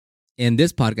In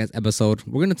this podcast episode,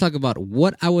 we're going to talk about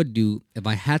what I would do if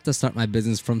I had to start my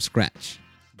business from scratch.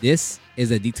 This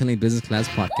is a Detailing Business Class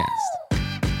podcast.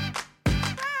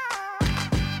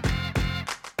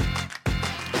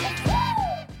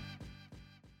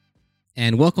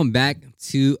 And welcome back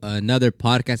to another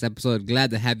podcast episode.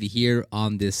 Glad to have you here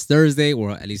on this Thursday,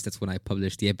 or at least that's when I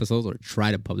publish the episodes or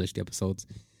try to publish the episodes.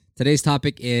 Today's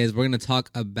topic is we're going to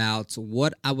talk about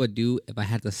what I would do if I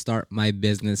had to start my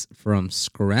business from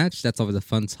scratch. That's always a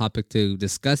fun topic to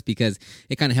discuss because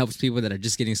it kind of helps people that are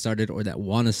just getting started or that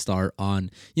want to start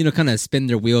on, kind of spin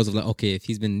their wheels of like, okay, if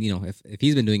he's been, if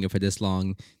he's been doing it for this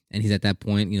long and he's at that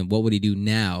point, what would he do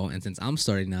now? And since I'm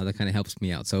starting now, that kind of helps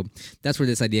me out. So that's where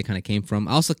this idea kind of came from.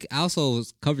 I also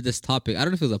covered this topic. I don't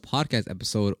know if it was a podcast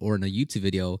episode or in a YouTube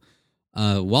video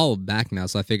a while back now.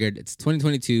 So I figured it's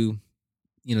 2022.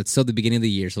 It's still the beginning of the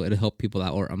year, so it'll help people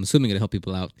out, or I'm assuming it'll help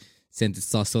people out since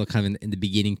it's still kind of in the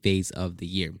beginning phase of the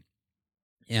year.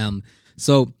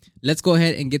 So let's go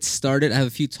ahead and get started. I have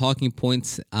a few talking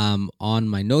points on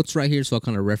my notes right here, so I'll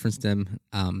kind of reference them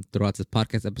throughout this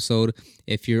podcast episode.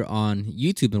 If you're on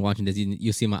YouTube and watching this,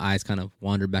 you'll see my eyes kind of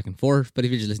wander back and forth, but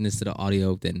if you're just listening to the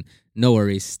audio, then no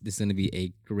worries. This is going to be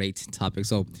a great topic.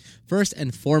 So first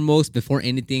and foremost, before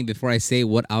I say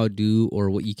what I'll do or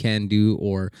what you can do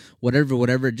or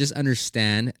whatever, just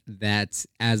understand that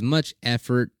as much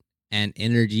effort and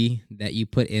energy that you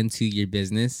put into your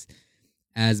business,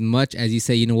 as much as you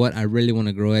say, you know what, I really want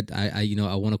to grow it. I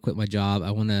want to quit my job.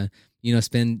 I want to,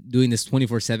 spend doing this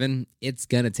 24/7. It's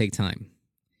going to take time.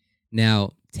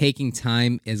 Now, taking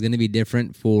time is going to be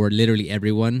different for literally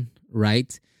everyone,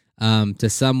 right? To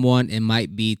someone, it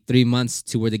might be 3 months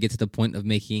to where they get to the point of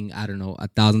making,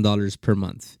 $1,000 per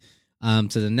month.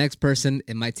 To the next person,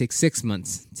 it might take 6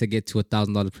 months to get to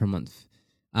 $1,000 per month.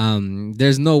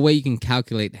 There's no way you can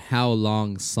calculate how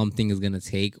long something is going to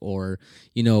take or,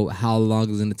 how long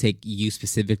it's going to take you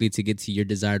specifically to get to your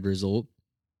desired result.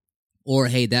 Or,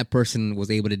 hey, that person was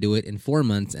able to do it in 4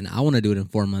 months and I want to do it in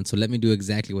 4 months. So let me do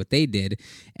exactly what they did.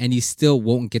 And you still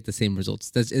won't get the same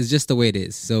results. It's just the way it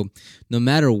is. So no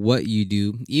matter what you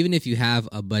do, even if you have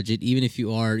a budget, even if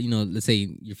you are, let's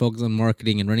say you're focused on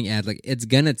marketing and running ads, like it's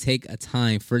going to take a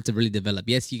time for it to really develop.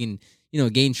 Yes, you can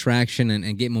gain traction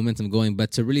and get momentum going.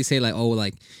 But to really say I'm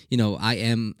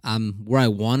where I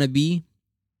want to be,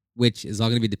 which is all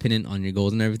going to be dependent on your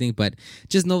goals and everything. But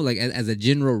just know, as a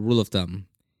general rule of thumb,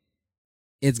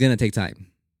 it's going to take time.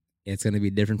 It's going to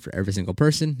be different for every single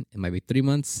person. It might be 3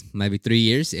 months, it might be 3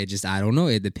 years. I don't know.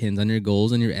 It depends on your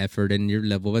goals and your effort and your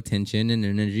level of attention and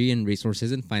energy and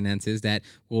resources and finances that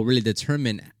will really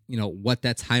determine, what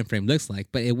that time frame looks like.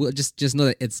 But it will just know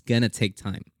that it's going to take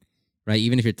time. Right?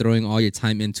 Even if you're throwing all your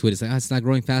time into it, it's like, it's not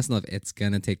growing fast enough. It's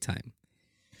going to take time.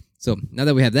 So now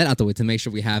that we have that out the way, to make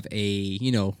sure we have a,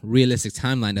 realistic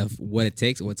timeline of what it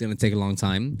takes, what's going to take a long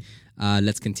time,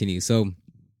 let's continue. So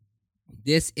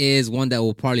this is one that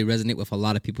will probably resonate with a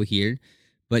lot of people here,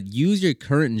 but use your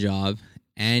current job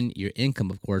and your income,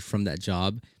 of course, from that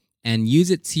job and use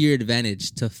it to your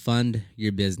advantage to fund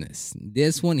your business.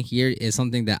 This one here is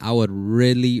something that I would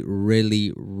really,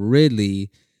 really,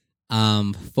 really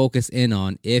focus in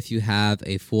on if you have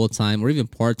a full-time or even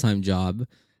part-time job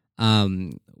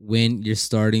when you're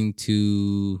starting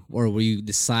to, or when you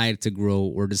decide to grow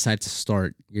or decide to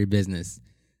start your business.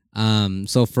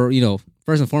 So for,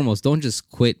 first and foremost, don't just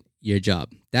quit your job.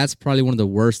 That's probably one of the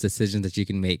worst decisions that you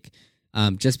can make.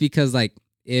 Just because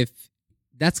if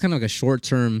that's kind of like a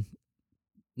short-term,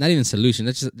 not even solution,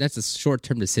 that's a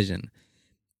short-term decision.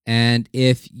 And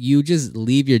if you just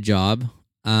leave your job,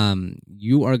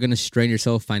 you are going to strain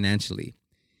yourself financially.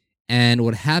 And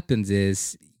what happens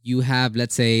is you have,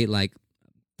 let's say,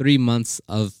 3 months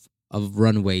of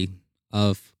runway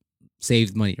of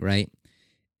saved money, right?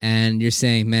 And you're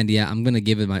saying, man, yeah, I'm going to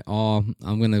give it my all.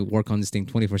 I'm going to work on this thing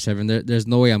 24/7. There's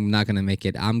no way I'm not going to make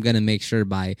it. I'm going to make sure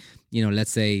by,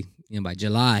 let's say, by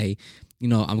July, I'm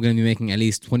going to be making at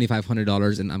least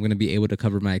 $2,500 and I'm going to be able to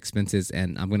cover my expenses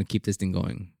and I'm going to keep this thing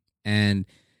going. And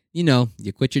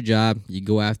you quit your job, you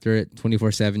go after it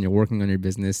 24/7, you're working on your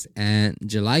business, and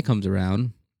July comes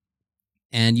around,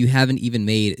 and you haven't even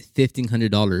made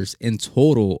 $1,500 in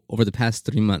total over the past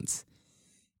 3 months.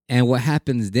 And what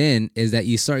happens then is that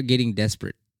you start getting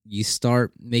desperate. You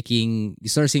start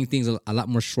seeing things a lot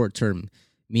more short term,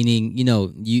 meaning,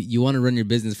 you want to run your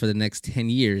business for the next 10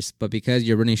 years, but because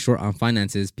you're running short on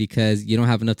finances, because you don't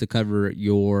have enough to cover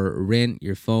your rent,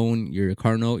 your phone, your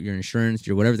car note, your insurance,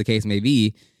 your whatever the case may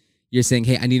be, you're saying,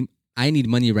 hey, I need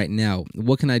money right now.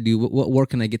 What can I do? What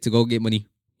work can I get to go get money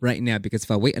right now? Because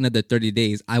if I wait another 30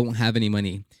 days, I won't have any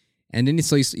money. And then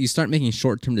so you start making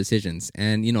short-term decisions.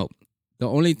 And, The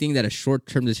only thing that a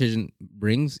short-term decision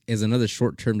brings is another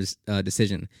short-term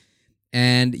decision.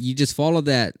 And you just follow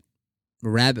that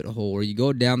rabbit hole, or you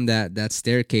go down that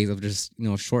staircase of just,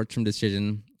 short-term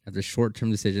decision after short-term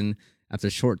decision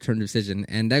after short-term decision.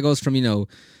 And that goes from,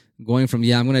 going from,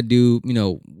 I'm going to do,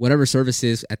 whatever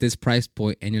services at this price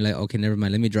point, and you're like, okay, never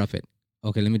mind, let me drop it.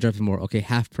 Okay, let me drop it more. Okay,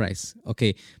 half price.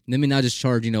 Okay, let me now just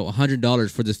charge,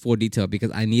 $100 for this full detail because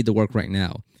I need the work right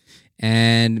now.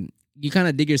 And you kind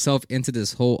of dig yourself into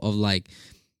this hole of like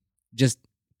just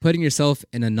putting yourself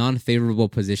in a non-favorable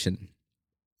position.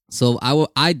 So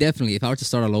I definitely, if I were to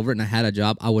start all over and I had a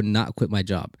job, I would not quit my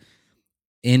job.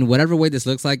 In whatever way this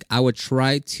looks like, I would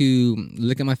try to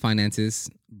look at my finances,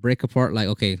 break apart like,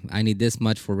 okay, I need this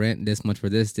much for rent, this much for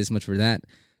this much for that.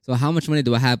 So how much money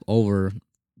do I have over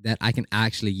that I can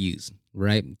actually use,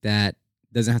 right? That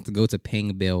doesn't have to go to paying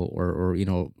a bill or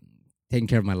taking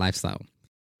care of my lifestyle.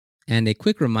 And a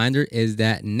quick reminder is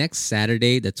that next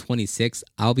Saturday, the 26th,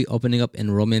 I'll be opening up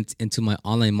enrollment into my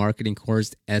online marketing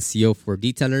course, SEO for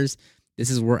Detailers. This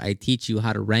is where I teach you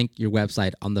how to rank your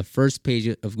website on the first page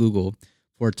of Google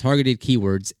for targeted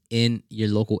keywords in your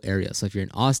local area. So if you're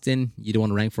in Austin, you don't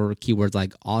want to rank for keywords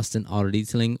like Austin auto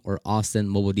detailing or Austin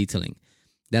mobile detailing.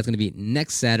 That's going to be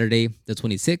next Saturday, the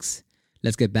 26th.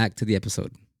 Let's get back to the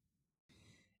episode.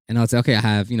 And I'll say, okay, I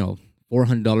have,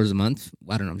 $400 a month.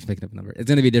 I don't know, I'm just making up a number. It's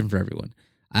going to be different for everyone.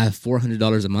 I have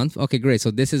 $400 a month. Okay, great.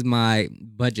 So this is my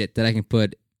budget that I can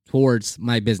put towards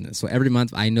my business. So every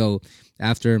month I know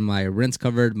after my rent's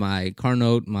covered, my car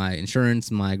note, my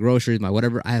insurance, my groceries, my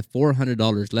whatever, I have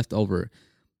 $400 left over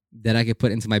that I could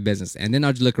put into my business. And then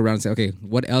I'll just look around and say, okay,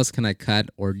 what else can I cut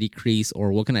or decrease,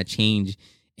 or what can I change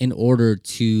in order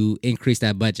to increase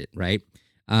that budget, right?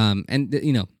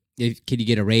 Can you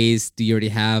get a raise? Do you already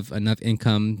have enough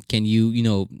income? Can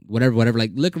you, whatever,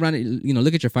 like look around,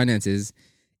 look at your finances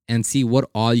and see what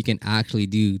all you can actually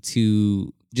do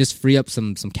to just free up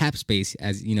some cap space,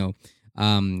 as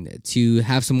to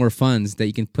have some more funds that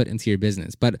you can put into your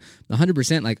business. But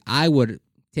 100%, like I would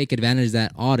take advantage of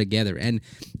that altogether. And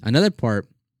another part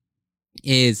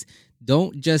is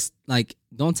don't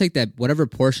take that whatever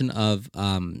portion of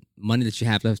money that you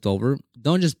have left over,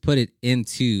 don't just put it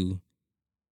into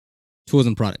tools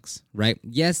and products, right?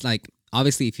 Yes, like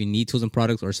obviously if you need tools and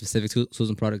products or specific tools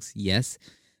and products, yes.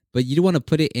 But you don't want to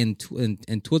put it in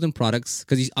tools and products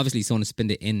because you obviously still want to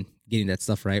spend it in getting that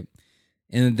stuff, right?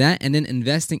 And then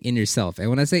investing in yourself. And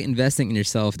when I say investing in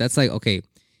yourself, that's like, okay,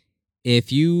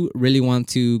 if you really want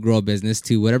to grow a business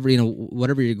to whatever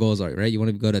your goals are, right? You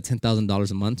want to go to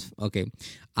 $10,000 a month. Okay.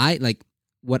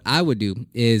 What I would do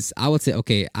is I would say,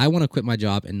 okay, I want to quit my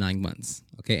job in 9 months.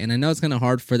 Okay. And I know it's kind of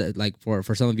hard for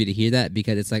for some of you to hear that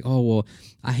because it's like, oh, well,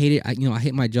 I hate it. I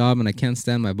hate my job and I can't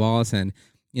stand my boss. And,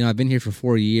 I've been here for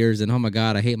 4 years and oh my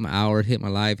God, I hate my hours, hate my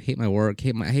life, hate my work,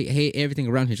 hate everything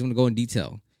around here. So I'm going to go in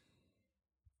detail.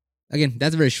 Again,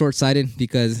 that's very short-sighted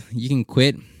because you can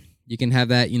quit. You can have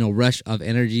that, rush of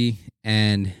energy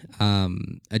and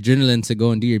adrenaline to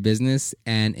go and do your business.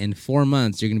 And in 4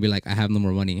 months, you're going to be like, I have no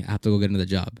more money. I have to go get another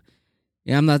job.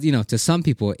 Yeah, I'm not, to some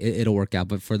people, it'll work out.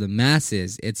 But for the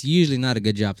masses, it's usually not a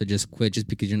good job to just quit just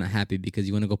because you're not happy because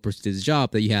you want to go pursue this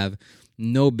job that you have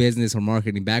no business or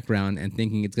marketing background and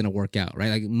thinking it's going to work out,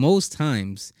 right? Like most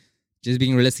times, just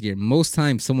being realistic here, most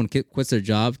times someone quits their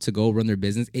job to go run their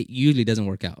business, it usually doesn't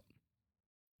work out.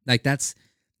 Like that's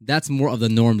more of the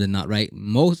norm than not, right?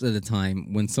 Most of the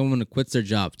time, when someone quits their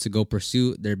job to go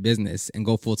pursue their business and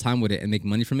go full time with it and make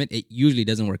money from it, it usually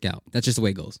doesn't work out. That's just the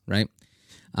way it goes, right?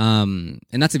 And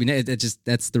not to be,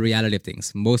 that's the reality of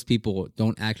things. Most people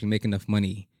don't actually make enough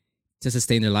money to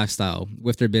sustain their lifestyle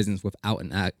with their business with a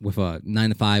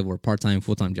 9-to-5 or part-time,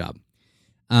 full-time job.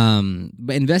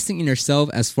 But investing in yourself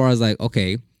as far as like,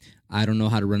 okay, I don't know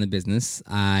how to run a business.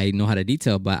 I know how to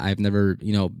detail, but I've never,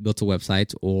 built a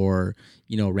website or,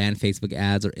 ran Facebook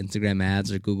ads or Instagram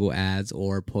ads or Google ads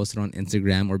or posted on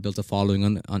Instagram or built a following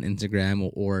on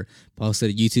Instagram or posted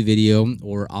a YouTube video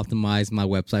or optimized my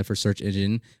website for search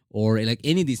engine or like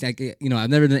any of these, I've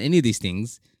never done any of these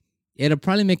things. It'll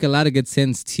probably make a lot of good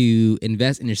sense to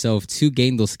invest in yourself to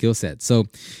gain those skill sets. So,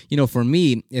 for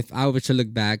me, if I were to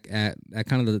look back at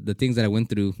kind of the things that I went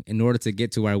through in order to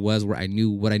get to where I was, where I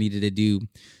knew what I needed to do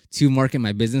to market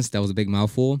my business, that was a big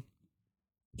mouthful.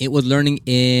 It was learning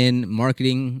in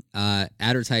marketing,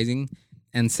 advertising,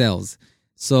 and sales.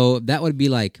 So that would be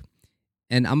like,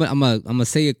 and I'm gonna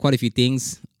say quite a few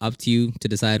things, up to you to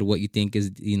decide what you think is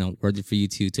worthy for you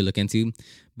to look into.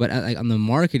 But on the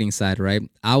marketing side, right,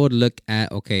 I would look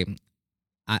at, okay,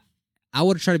 I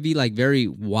would try to be like very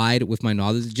wide with my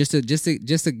knowledge just to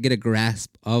get a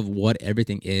grasp of what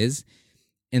everything is,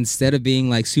 instead of being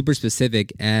like super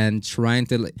specific and trying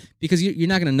to because you're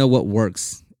not going to know what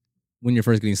works when you're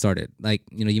first getting started. Like,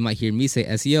 you might hear me say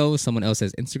SEO, someone else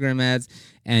says Instagram ads,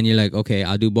 and you're like, okay,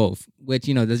 I'll do both, which,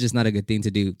 that's just not a good thing to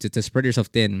do, to spread yourself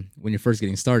thin when you're first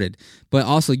getting started. But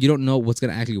also, you don't know what's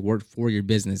going to actually work for your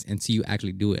business until you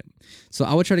actually do it. So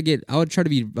I would try to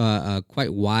be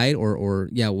quite wide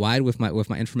wide with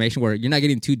my information, where you're not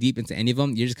getting too deep into any of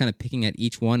them. You're just kind of picking at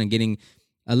each one and getting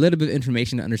a little bit of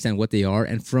information to understand what they are.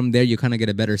 And from there, you kind of get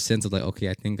a better sense of like, okay,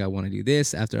 I think I want to do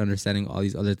this after understanding all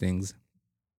these other things.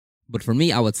 But for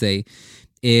me, I would say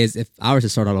is, if I were to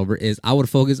start all over, is I would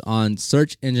focus on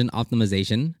search engine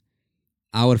optimization.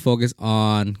 I would focus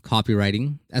on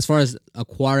copywriting. As far as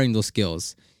acquiring those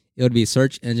skills, it would be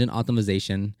search engine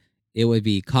optimization. It would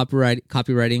be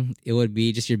copywriting. It would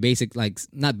be just your basic, like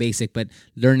not basic, but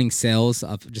learning sales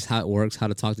of just how it works, how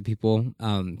to talk to people.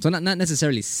 So not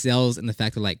necessarily sales in the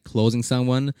fact of like closing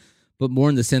someone, but more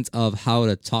in the sense of how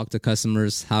to talk to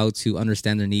customers, how to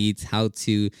understand their needs, how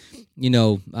to,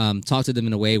 talk to them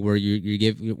in a way where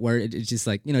where it's just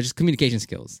like, just communication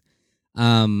skills.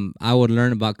 I would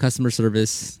learn about customer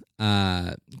service,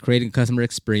 creating a customer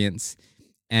experience.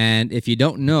 And if you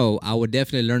don't know, I would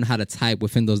definitely learn how to type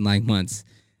within those 9 months.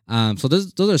 So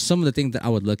those are some of the things that I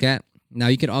would look at. Now,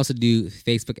 you could also do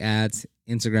Facebook ads,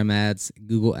 Instagram ads,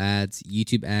 Google ads,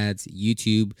 YouTube.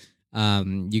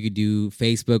 You could do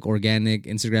Facebook organic,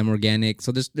 Instagram organic.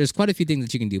 So there's quite a few things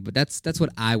that you can do, but that's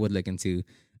what I would look into.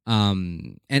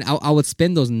 And I would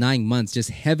spend those 9 months just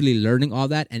heavily learning all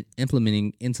that and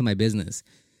implementing into my business.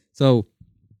 So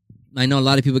I know a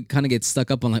lot of people kind of get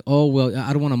stuck up on like, oh, well,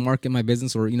 I don't want to market my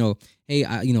business, or, hey,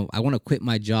 I want to quit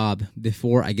my job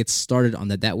before I get started on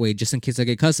that. That way, just in case I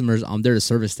get customers, I'm there to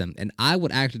service them. And I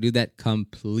would actually do that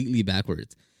completely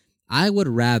backwards. I would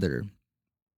rather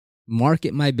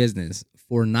market my business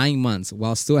for 9 months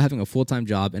while still having a full-time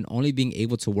job and only being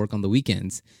able to work on the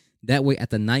weekends. That way,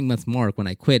 at the 9-month mark, when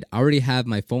I quit, I already have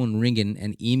my phone ringing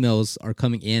and emails are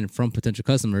coming in from potential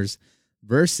customers,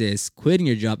 versus quitting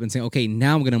your job and saying, okay,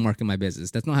 now I'm going to market my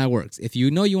business. That's not how it works. If you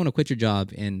know you want to quit your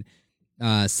job in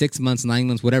 6 months, 9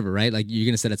 months, whatever, right? Like, you're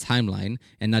going to set a timeline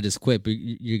and not just quit, but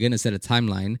you're going to set a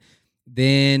timeline.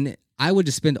 Then I would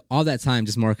just spend all that time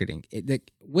just marketing.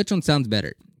 Which one sounds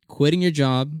better? Quitting your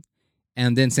job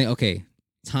and then saying, okay,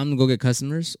 time to go get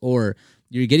customers, or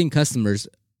you're getting customers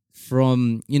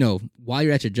from, while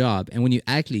you're at your job. And when you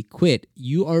actually quit,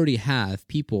 you already have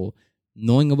people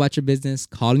knowing about your business,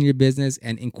 calling your business,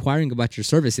 and inquiring about your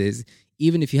services,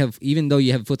 even though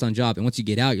you have a full-time job. And once you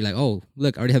get out, you're like, oh,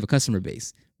 look, I already have a customer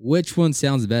base. Which one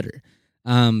sounds better?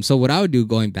 So what I would do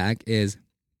going back is,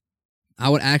 I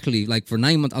would actually, like, for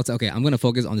 9 months, I would say, okay, I'm going to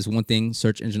focus on this one thing,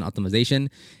 search engine optimization.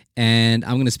 And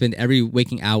I'm going to spend every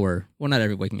waking hour, well, not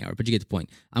every waking hour, but you get the point.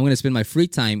 I'm going to spend my free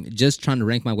time just trying to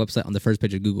rank my website on the first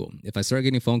page of Google. If I start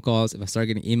getting phone calls, if I start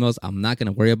getting emails, I'm not going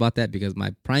to worry about that, because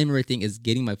my primary thing is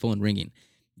getting my phone ringing.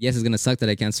 Yes, it's going to suck that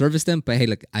I can't service them, but hey,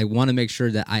 look, I want to make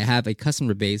sure that I have a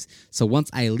customer base. So once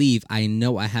I leave, I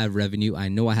know I have revenue. I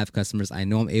know I have customers. I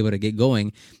know I'm able to get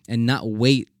going and not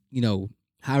wait,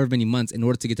 however many months in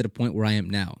order to get to the point where I am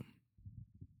now.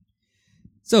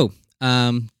 So,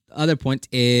 other point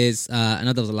is, I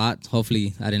know that was a lot.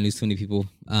 Hopefully, I didn't lose too many people.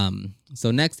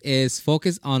 So next is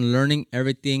focus on learning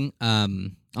everything.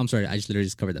 I'm sorry, I just literally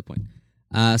just covered that point.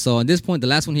 So on this point, the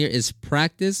last one here is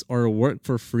practice or work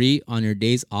for free on your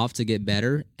days off to get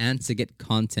better and to get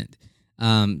content.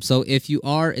 So if you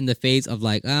are in the phase of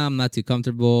like, I'm not too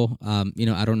comfortable, I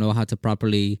don't know how to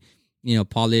properly,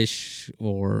 polish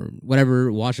or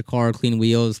whatever, wash a car, clean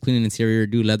wheels, clean an interior,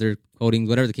 do leather coatings,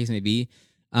 whatever the case may be.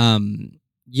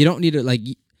 You don't need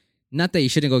to, not that you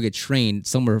shouldn't go get trained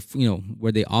somewhere,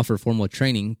 where they offer formal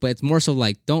training, but it's more so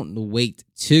like, don't wait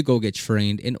to go get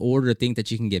trained in order to think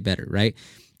that you can get better, right?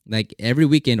 Like every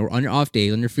weekend or on your off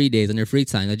days, on your free days, on your free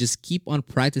time, just keep on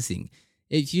practicing.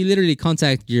 If you literally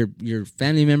contact your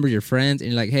family member, your friends,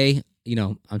 and you're like, hey,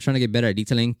 I'm trying to get better at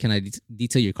detailing. Can I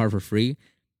detail your car for free?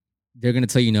 They're going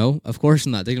to tell you no. Of course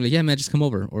not. They're going to be like, yeah, man, just come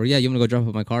over. Or yeah, you want to go drop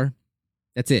off my car?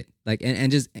 That's it. And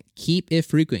just keep it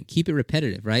frequent, keep it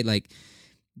repetitive, right? Like,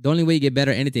 the only way you get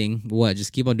better at anything,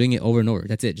 just keep on doing it over and over.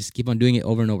 That's it. Just keep on doing it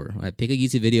over and over. Right? Pick a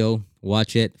YouTube video,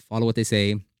 watch it, follow what they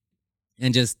say,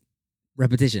 and just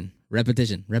repetition.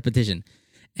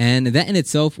 And that in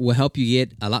itself will help you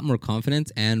get a lot more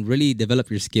confidence and really develop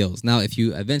your skills. Now, if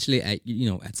you eventually, at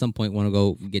some point want to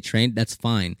go get trained, that's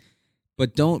fine.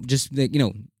 But don't just,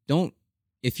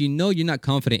 if you're not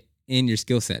confident in your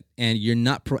skill set and you're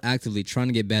not proactively trying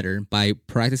to get better by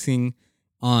practicing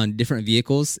on different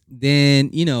vehicles, then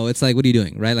it's like, what are you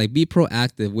doing, right? Like, be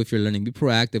proactive with your learning, be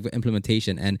proactive with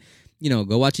implementation, and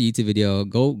go watch a YouTube video,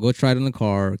 go try it on the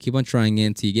car, keep on trying it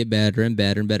until you get better and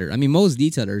better and better. I mean, most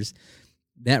detailers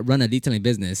that run a detailing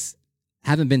business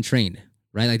haven't been trained,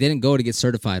 right? Like, they didn't go to get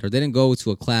certified, or they didn't go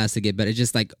to a class to get better. It's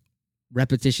just like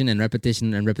repetition and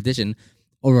repetition and repetition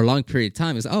over a long period of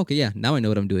time. It's like, oh, okay, yeah, now I know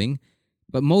what I'm doing.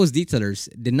 But most detailers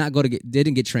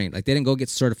didn't get trained. Like, they didn't go get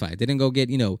certified. They didn't go get,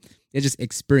 they just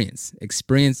experience,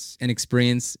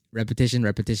 repetition,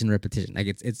 repetition, repetition. Like,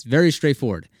 it's very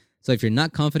straightforward. So if you're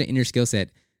not confident in your skill set,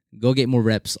 go get more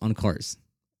reps on cars.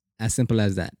 As simple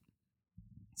as that.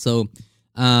 So,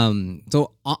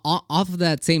 off of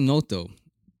that same note though,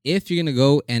 if you're gonna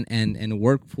go and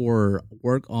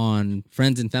work on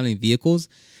friends and family vehicles,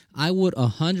 I would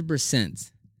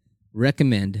 100%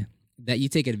 recommend that you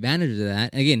take advantage of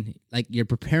that. Again, like, you're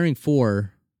preparing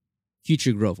for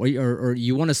future growth, or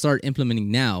you want to start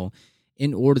implementing now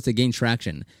in order to gain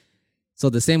traction. So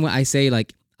the same way I say,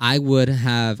 like, I would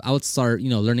start,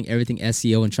 learning everything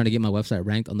SEO and trying to get my website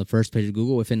ranked on the first page of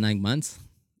Google within 9 months.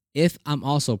 If I'm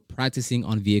also practicing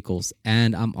on vehicles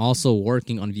and I'm also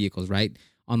working on vehicles, right,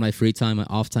 on my free time, my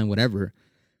off time, whatever,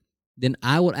 then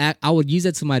I would use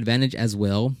that to my advantage as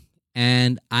well.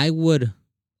 And I would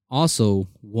also,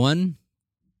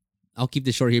 I'll keep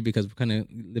this short here because we're kind of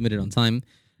limited on time.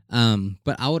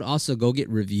 But I would also go get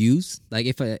reviews. Like,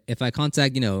 if I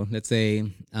contact, let's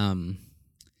say,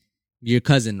 your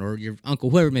cousin or your uncle,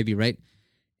 whoever it may be, right?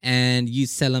 And you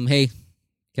tell them, hey,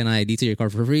 can I detail your car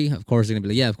for free? Of course, they're going to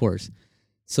be like, yeah, of course.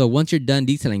 So once you're done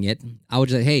detailing it, I would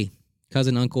just say, hey,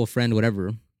 cousin, uncle, friend, whatever,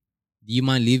 do you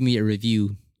mind leaving me a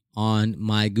review on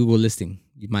my Google listing,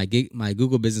 my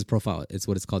Google business profile? It's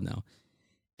what it's called now.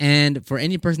 And for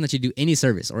any person that you do any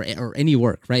service or any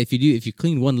work, right? If you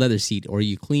clean one leather seat, or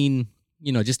you clean,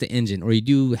 just the engine, or you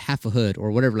do half a hood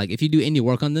or whatever, like, if you do any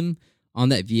work on them, on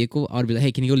that vehicle, I would be like,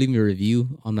 hey, can you go leave me a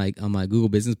review on my Google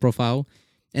business profile?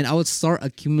 And I would start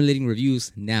accumulating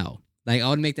reviews now. Like, I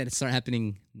would make that start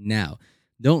happening now.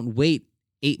 Don't wait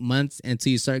 8 months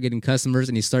until you start getting customers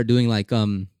and you start doing like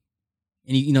and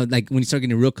like, when you start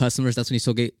getting real customers, that's when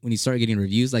you start getting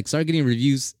reviews. Like, start getting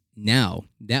reviews now.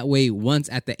 That way, once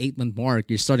at the 8-month mark,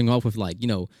 you're starting off with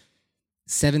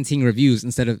 17 reviews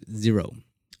instead of 0.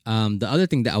 The other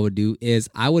thing that I would do is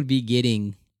I would be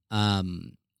getting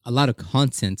a lot of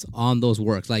content on those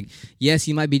works. Like, yes,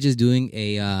 you might be just doing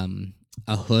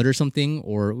a hood or something,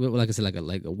 or like I said,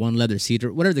 like a one leather seat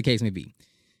or whatever the case may be.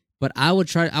 But I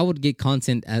would get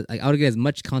content I would get as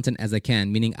much content as I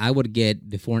can, meaning I would get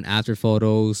before and after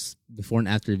photos, before and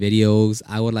after videos.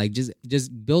 I would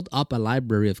just build up a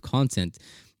library of content.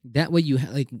 That way, you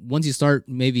once you start,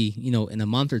 maybe in a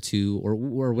month or two,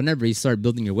 or whenever you start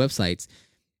building your websites,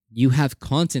 you have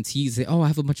content. You say, oh, I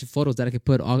have a bunch of photos that I could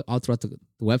put all throughout the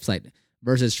website,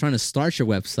 versus trying to start your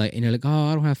website and you're like,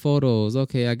 oh, I don't have photos.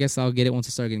 Okay, I guess I'll get it once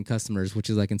I start getting customers, which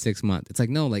is like in 6 months. It's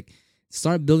like, no, like,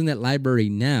 start building that library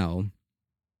now.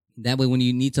 That way, when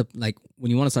you need to, when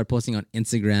you want to start posting on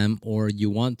Instagram, or you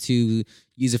want to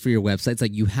use it for your website, it's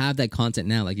like you have that content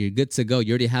now. Like, you're good to go.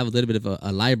 You already have a little bit of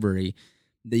a library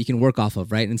that you can work off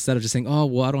of, right? Instead of just saying, oh,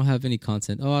 well, I don't have any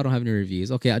content. Oh, I don't have any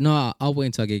reviews. Okay, no, I'll wait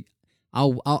until I get.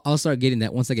 I'll start getting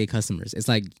that once I get customers. It's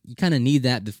like, you kind of need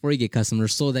that before you get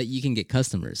customers so that you can get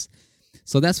customers.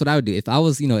 So that's what I would do. If I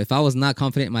was not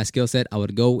confident in my skill set, I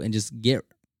would go and just get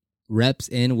reps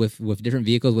in with different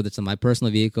vehicles, whether it's my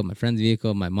personal vehicle, my friend's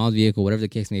vehicle, my mom's vehicle, whatever the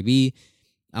case may be.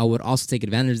 I would also take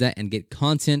advantage of that and get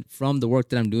content from the work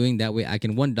that I'm doing. That way I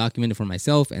can, 1, document it for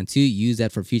myself, and 2, use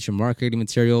that for future marketing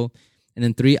material. And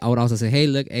then 3, I would also say, hey,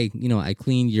 look, hey, I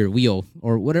cleaned your wheel,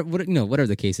 or whatever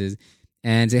the case is.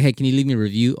 And say, hey, can you leave me a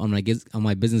review on my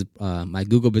business, my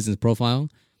Google business profile?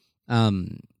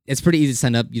 It's pretty easy to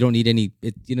sign up. You don't need any.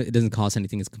 It doesn't cost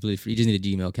anything. It's completely free. You just need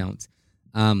a Gmail account.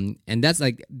 And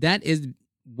that is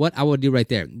what I would do right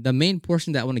there. The main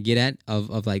portion that I want to get at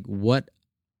of like what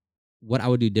I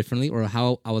would do differently, or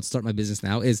how I would start my business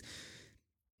now, is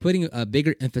putting a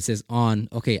bigger emphasis on,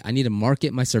 okay, I need to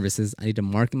market my services, I need to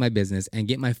market my business, and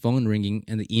get my phone ringing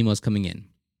and the emails coming in.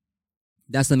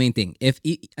 That's the main thing.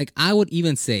 I would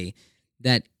even say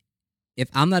that if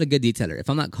I'm not a good detailer, if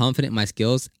I'm not confident in my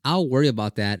skills, I'll worry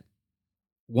about that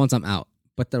once I'm out.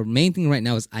 But the main thing right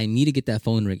now is I need to get that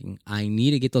phone ringing. I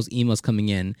need to get those emails coming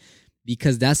in,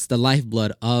 because that's the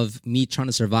lifeblood of me trying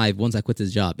to survive once I quit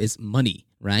this job. It's money,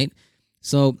 right?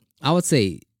 So I would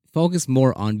say focus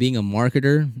more on being a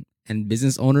marketer and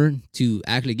business owner to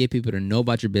actually get people to know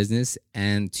about your business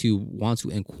and to want to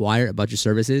inquire about your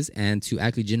services and to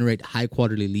actually generate high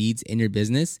quality leads in your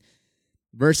business,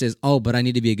 versus, oh, but I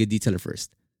need to be a good detailer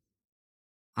first.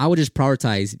 I would just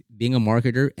prioritize being a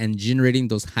marketer and generating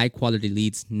those high quality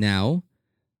leads now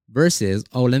versus,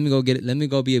 oh, let me go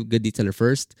be a good detailer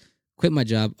first, quit my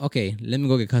job. Okay, let me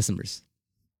go get customers.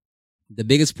 The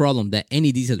biggest problem that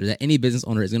any detailer, that any business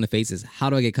owner is going to face is, how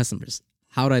do I get customers?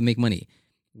 How do I make money?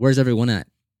 Where's everyone at?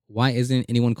 Why isn't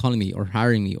anyone calling me or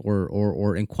hiring me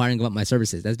or inquiring about my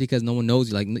services? That's because no one knows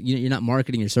you. Like, you're not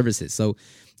marketing your services. So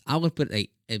I would put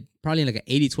probably like an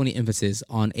 80-20 emphasis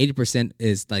on 80%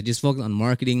 is like just focus on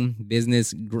marketing,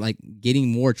 business, like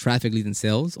getting more traffic, leads, and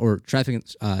sales, or traffic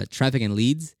and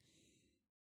leads.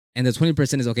 And the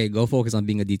 20% is, okay, go focus on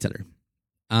being a detailer.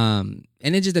 And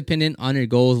it's just dependent on your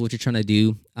goals, what you're trying to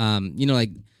do.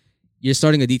 Like you're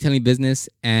starting a detailing business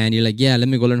and you're like, yeah, let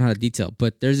me go learn how to detail.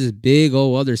 But there's this big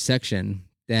old other section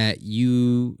that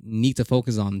you need to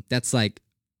focus on. That's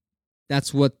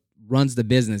what runs the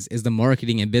business, is the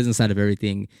marketing and business side of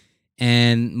everything.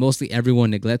 And mostly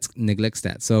everyone neglects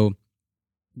that. So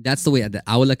that's the way that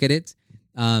I would look at it.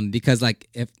 Because like,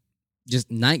 if just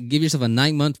give yourself a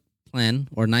 9-month plan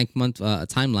or 9-month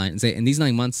timeline and say, in these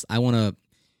 9 months, I want to,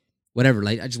 whatever,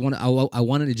 like I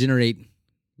wanted to generate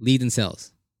lead and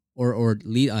sales or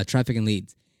lead traffic and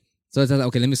leads. So it's like,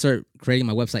 okay, let me start creating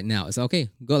my website now. It's okay,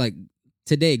 go like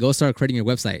today, go start creating your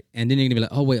website. And then you're gonna be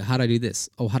like, oh wait, how do I do this?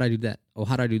 Oh, how do I do that? Oh,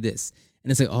 how do I do this? And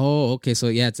it's like, oh, okay, so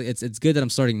yeah, it's good that I'm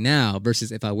starting now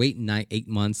versus if I wait 8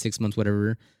 months, 6 months,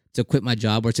 whatever, to quit my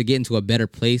job or to get into a better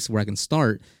place where I can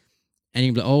start. And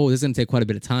you're like, oh, this is gonna take quite a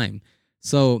bit of time.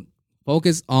 So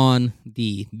focus on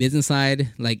the business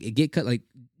side, like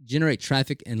generate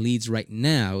traffic and leads right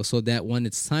now, so that when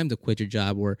it's time to quit your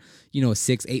job, or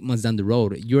 6-8 months down the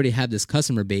road, you already have this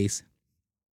customer base.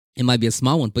 It might be a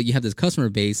small one, but you have this customer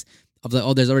base of like,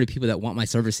 oh, there's already people that want my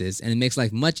services, and it makes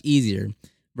life much easier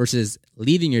versus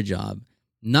leaving your job,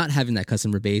 not having that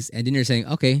customer base, and then you're saying,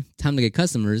 okay, time to get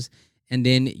customers. And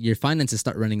then your finances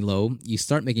start running low. You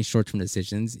start making short-term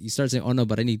decisions. You start saying, oh, no,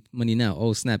 but I need money now.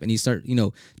 Oh, snap. And you start,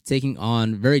 taking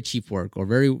on very cheap work or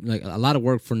very, like, a lot of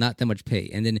work for not that much pay.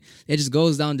 And then it just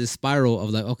goes down this spiral of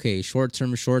like, okay,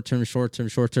 short-term.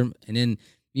 And then,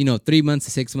 3 months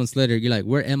to 6 months later, you're like,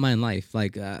 where am I in life?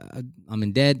 Like, I'm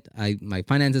in debt. My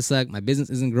finances suck. My business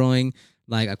isn't growing.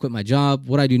 Like, I quit my job.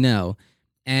 What do I do now?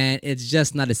 And it's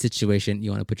just not a situation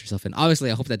you want to put yourself in. Obviously,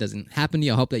 I hope that doesn't happen to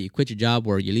you. I hope that you quit your job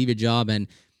or you leave your job and,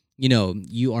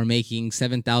 you are making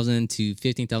 $7,000 to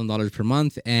 $15,000 per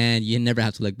month and you never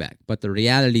have to look back. But the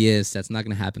reality is that's not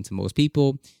going to happen to most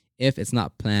people if it's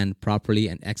not planned properly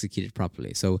and executed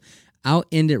properly. So I'll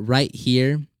end it right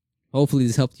here. Hopefully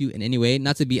this helped you in any way.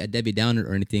 Not to be a Debbie Downer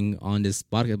or anything on this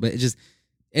podcast, but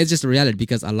it's just a reality,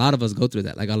 because a lot of us go through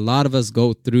that. Like, a lot of us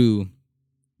go through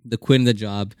the quitting the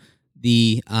job,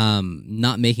 the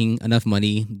not making enough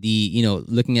money, the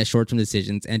looking at short-term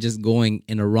decisions and just going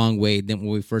in a wrong way than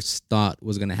what we first thought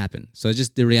was going to happen. So it's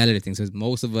just the reality of things. So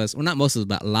most of us, or not most of us,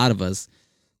 but a lot of us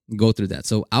go through that.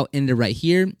 So I'll end it right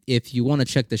here. If you want to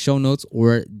check the show notes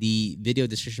or the video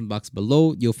description box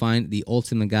below, you'll find the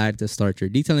ultimate guide to start your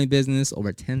detailing business,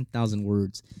 over 10,000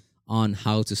 words on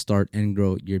how to start and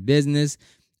grow your business.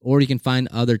 Or you can find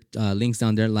other links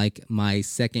down there, like my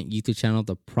second YouTube channel,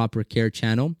 the Proper Care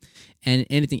channel, and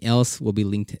anything else will be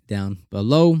linked down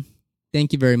below.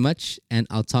 Thank you very much, and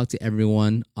I'll talk to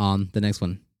everyone on the next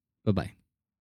one. Bye-bye.